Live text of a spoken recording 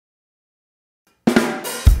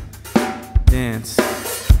dance.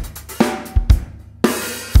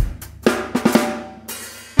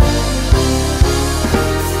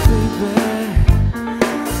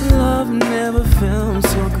 Never felt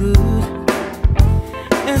so good,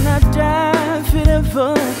 and I'd die if it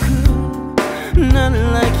ever could.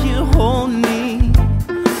 Nothing like you hold me,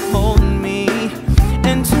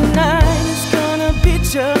 and tonight is gonna be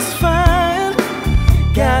just fine.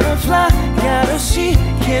 Gotta fly, gotta see,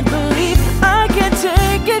 can't believe I can't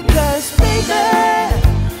take it, 'cause baby,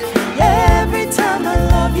 every time I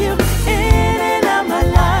love you, in and out my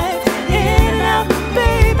life, in and out,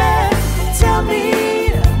 baby, tell me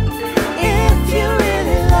you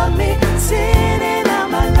really love me, sitting out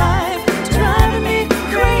my life, driving me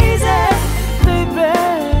crazy, baby.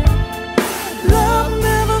 Love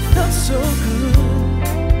never felt so good.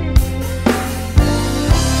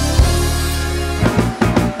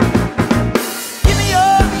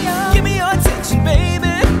 Give me your attention,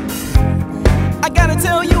 baby. I gotta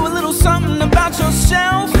tell you a little something about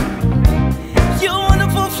yourself. You're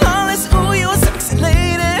wonderful, flawless, ooh, you're a sexy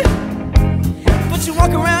lady. But you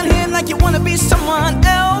walk around here like you wanna be someone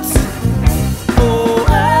else. Oh,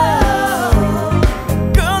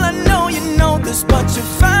 girl, I know you know this, but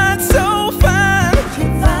you're fine, so fine.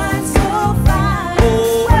 You're fine, so fine.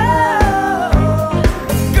 Oh,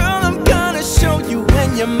 girl, I'm gonna show you when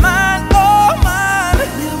you're mine, oh mine.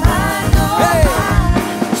 You're mine, oh hey. Mine.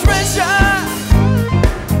 Treasure,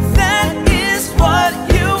 that is what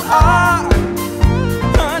you are.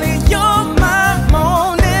 Honey, you're my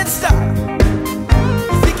morning star.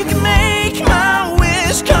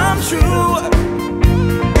 Come true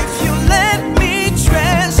if you let me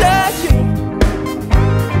treasure you.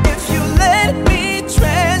 If you let me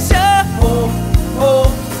treasure, oh, oh,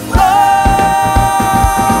 oh.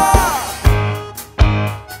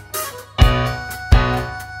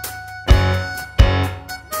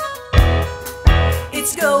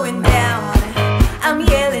 It's going down. I'm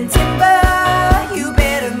yelling timber. You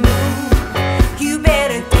better move. You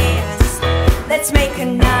better dance. Let's make a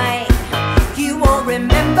night you won't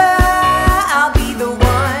remember. I'll be the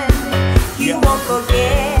one you won't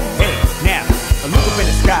forget. Hey, now, look up in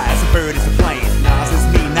the sky, it's a bird, it's a plane. Nah, it's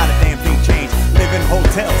me, not a damn thing changed. Live in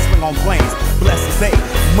hotels, swing on planes. Blessed to say,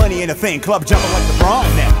 money ain't a thing. Club jumping like the Bronx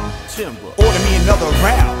now. Order me another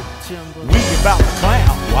round. We about to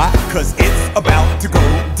clown. Why? 'Cause it's about to go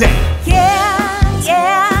down. Yeah,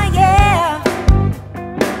 yeah, yeah.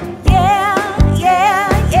 Yeah, yeah,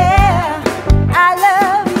 yeah. I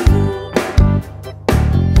love you,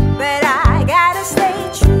 but I gotta stay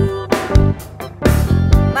true.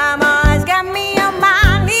 Mama's got me on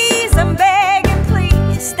my knees, I'm begging,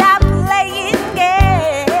 please stop playing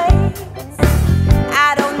games.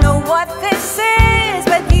 I don't know what this is,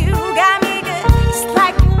 but you got me good. It's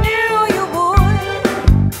like I knew you would.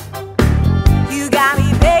 You got me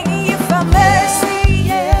begging you for mercy,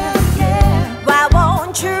 yeah, yeah. Why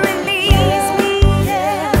won't you release me?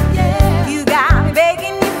 Yeah, yeah. You got me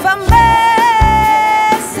begging you for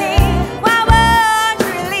mercy. Why won't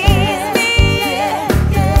you release me? Yeah,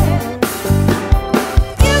 yeah.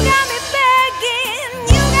 You got me begging,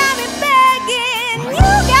 you got me begging,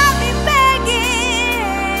 you got me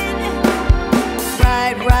begging.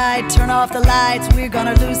 Right, turn off the lights, we're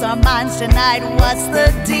gonna lose our minds tonight. What's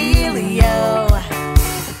the dealio?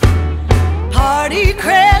 Party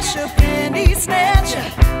crasher, penny snatcher.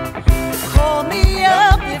 Call me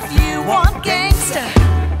up if you want gangster.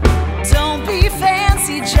 Don't be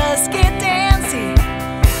fancy, just get dancy.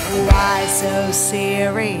 Why so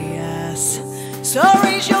serious? So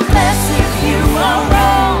raise your glass if you are right.